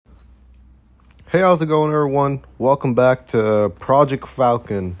Hey, how's it going, everyone? Welcome back to Project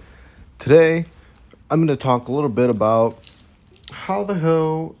Falcon. Today, I'm going to talk a little bit about how the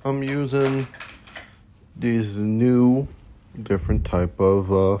hell I'm using these new, different type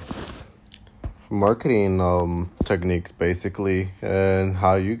of marketing techniques, basically, and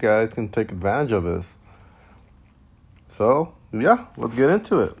how you guys can take advantage of this. So, yeah, let's get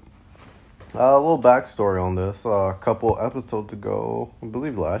into it. A little backstory on this. A couple episodes ago, I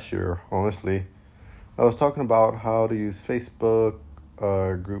believe last year, honestly, I was talking about how to use Facebook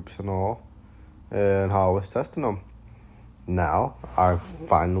groups and all, and how I was testing them. Now, I've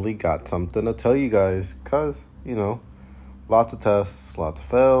finally got something to tell you guys, because, lots of tests, lots of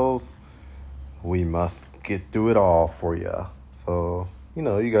fails. We must get through it all for you. So,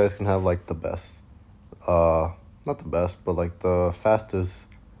 you guys can have, like, the best, not the best, but, like, the fastest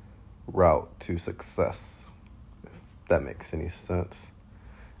route to success, if that makes any sense.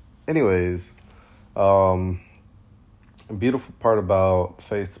 Anyways, a beautiful part about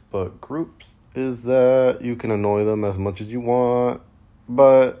Facebook groups is that you can annoy them as much as you want,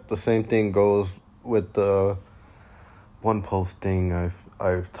 but the same thing goes with the one posting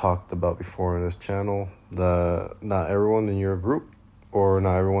I've talked about before in this channel, that not everyone in your group or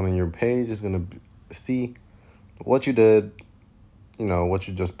not everyone in your page is going to see what you did, what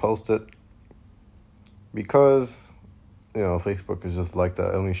you just posted, because Facebook is just like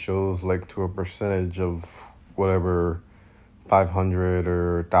that. It only shows like to a percentage of whatever 500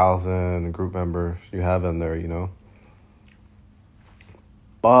 or 1,000 group members you have in there,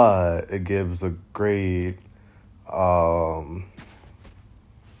 But it gives a great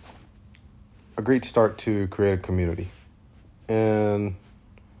start to create a community. And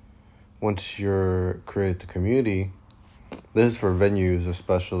once you're created the community, this is for venues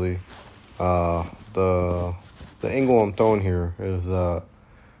especially. The angle I'm throwing here is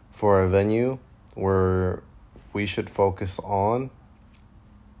for a venue where we should focus on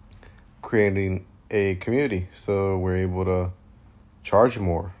creating a community, so we're able to charge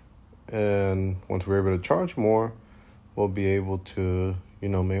more. And once we're able to charge more, we'll be able to,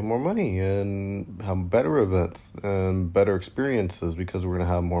 make more money and have better events and better experiences, because we're going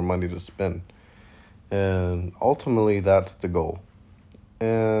to have more money to spend. And ultimately, that's the goal.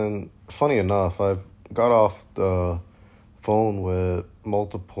 And funny enough, I've got off the phone with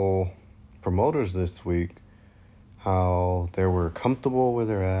multiple promoters this week, how they were comfortable where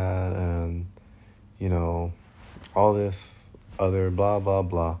they're at, and all this other blah blah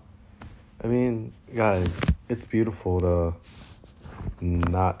blah. I mean, guys, it's beautiful to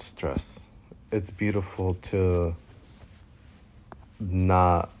not stress. It's beautiful to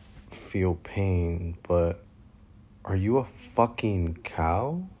not feel pain, but are you a fucking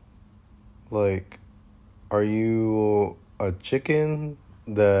cow? Like, are you a chicken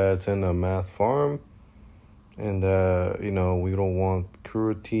that's in a mass farm, and we don't want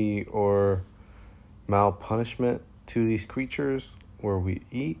cruelty or malpunishment to these creatures where we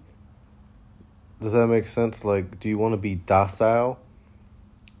eat? Does that make sense? Like, do you want to be docile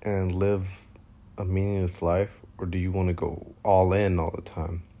and live a meaningless life, or do you want to go all in all the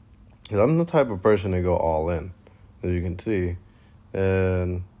time? Because I'm the type of person to go all in, as you can see.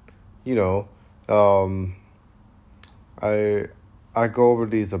 And I go over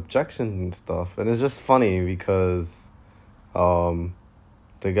these objections and stuff, and it's just funny because the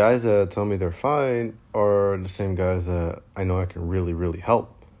guys that tell me they're fine are the same guys that I know I can really, really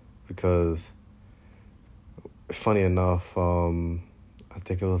help. Because funny enough, I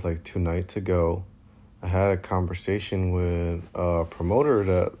think it was like 2 nights ago, I had a conversation with a promoter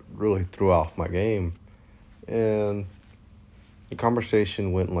that really threw off my game. And the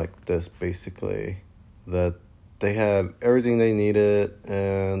conversation went like this, basically, that they had everything they needed,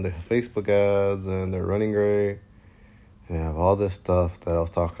 and they have Facebook ads, and they're running great, and they have all this stuff that I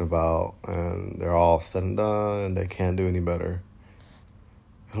was talking about, and they're all said and done, and they can't do any better.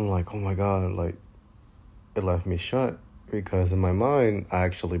 And I'm like, oh my God, like, it left me shut, because in my mind, I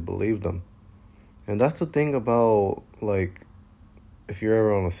actually believed them. And that's the thing about, like, if you're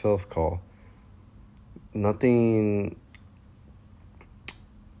ever on a sales call, nothing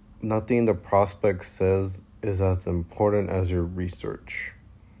the prospect says is as important as your research,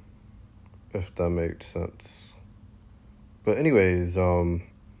 if that makes sense. But anyways,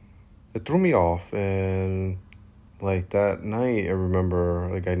 it threw me off, and like that night, I remember,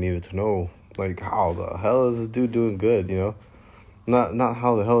 like, I needed to know, like, how the hell is this dude doing good, Not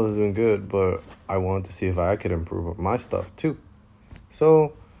how the hell is he doing good, but I wanted to see if I could improve my stuff too.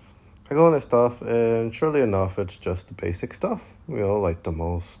 So I go on this stuff, and surely enough, it's just the basic stuff, like the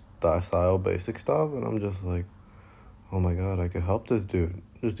most docile basic stuff. And I'm just like, oh my God, I could help this dude.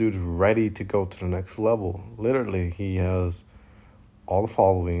 This dude's ready to go to the next level. Literally, he has all the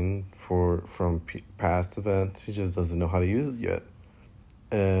following from past events. He just doesn't know how to use it yet.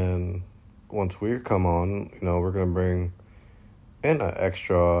 And once we come on, we're gonna bring in an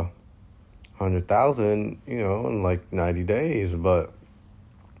extra 100,000, in like 90 days. But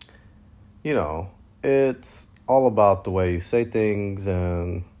it's all about the way you say things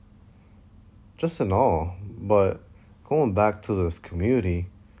and just in all. But going back to this community,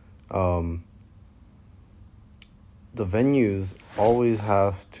 the venues always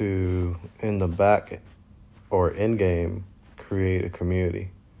have to, in the back or in game, create a community.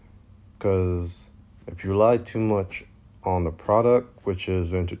 Because if you rely too much on the product, which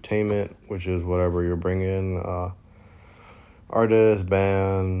is entertainment, which is whatever you're bringing, artist,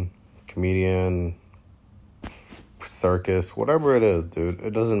 band, comedian, circus, whatever it is, dude,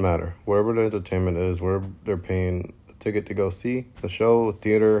 it doesn't matter. Whatever the entertainment is, where they're paying a ticket to go see the show,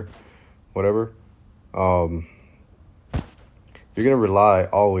 theater, whatever, you're going to rely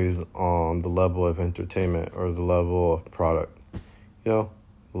always on the level of entertainment or the level of product.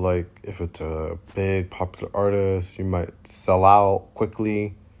 Like if it's a big popular artist, you might sell out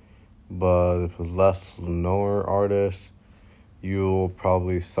quickly. But if it's less known artist, you'll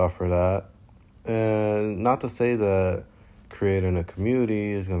probably suffer that. And not to say that creating a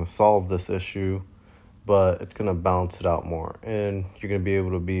community is going to solve this issue, but it's going to balance it out more. And you're going to be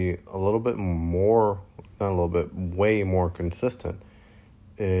able to be a little bit more, not a little bit, way more consistent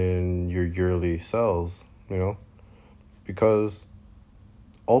in your yearly sales, because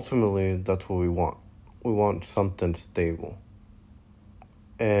ultimately that's what we want. We want something stable.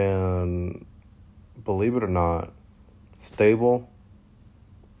 And believe it or not, stable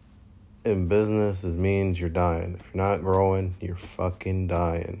in business means you're dying. If you're not growing, you're fucking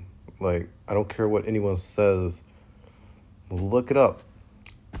dying. Like, I don't care what anyone says. Look it up.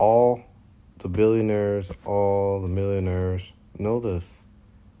 All the billionaires, all the millionaires know this.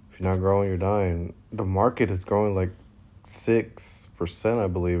 If you're not growing, you're dying. The market is growing like 6%, I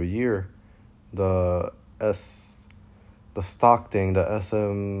believe, a year. The stock thing, the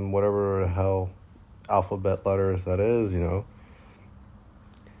SM, whatever the hell alphabet letters that is,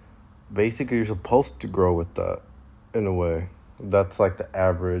 basically you're supposed to grow with that in a way. That's like the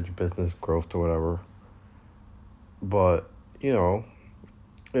average business growth or whatever. But,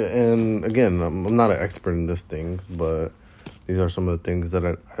 and again, I'm not an expert in these things, but these are some of the things that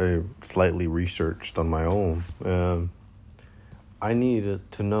I slightly researched on my own. And I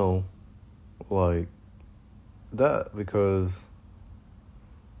needed to know, like, that, because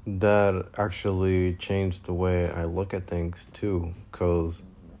that actually changed the way I look at things, too. Because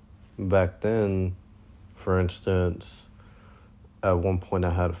back then, for instance, at one point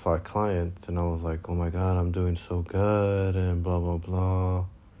I had 5 clients, and I was like, oh my God, I'm doing so good, and blah, blah, blah.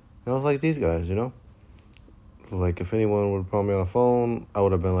 And I was like these guys, Like, if anyone would have called me on the phone, I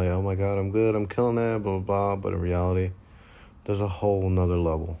would have been like, oh my God, I'm good, I'm killing it, blah, blah, blah. But in reality, there's a whole nother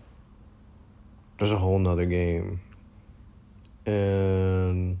level. There's a whole nother game.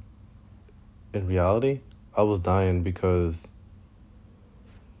 And in reality, I was dying because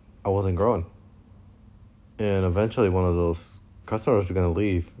I wasn't growing. And eventually one of those customers are going to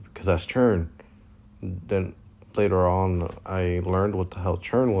leave because that's churn. Then later on, I learned what the hell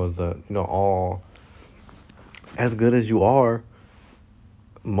churn was. That, all as good as you are,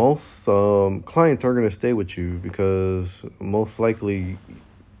 most clients are going to stay with you because most likely,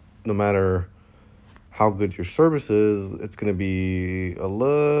 no matter how good your service is, it's going to be a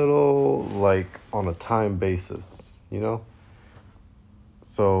little like on a time basis,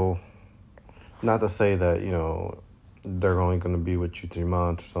 So, not to say that, they're only going to be with you 3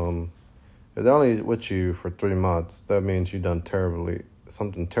 months or something. If they're only with you for 3 months, that means you've done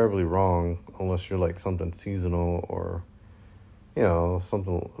something terribly wrong, unless you're like something seasonal or,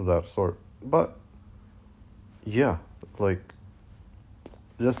 something of that sort. But, yeah, like,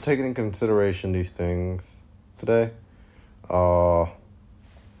 just taking in consideration these things today,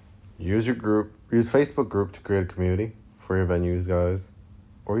 use Facebook group to create a community for your venues, guys.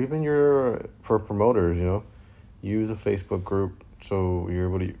 Or even for promoters, use a Facebook group so you're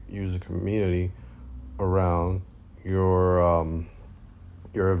able to use a community around your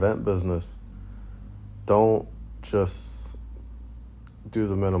event business. Don't just do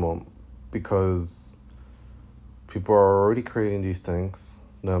the minimum, because people are already creating these things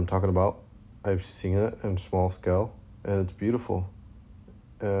that I'm talking about. I've seen it in small scale, and it's beautiful.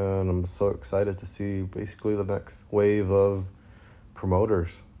 And I'm so excited to see basically the next wave of promoters,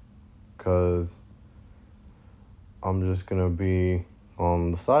 because I'm just going to be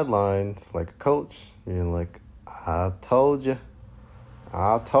on the sidelines like a coach, being like, I told you.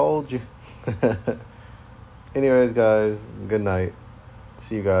 I told you. Anyways, guys, good night.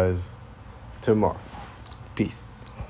 See you guys tomorrow. Peace.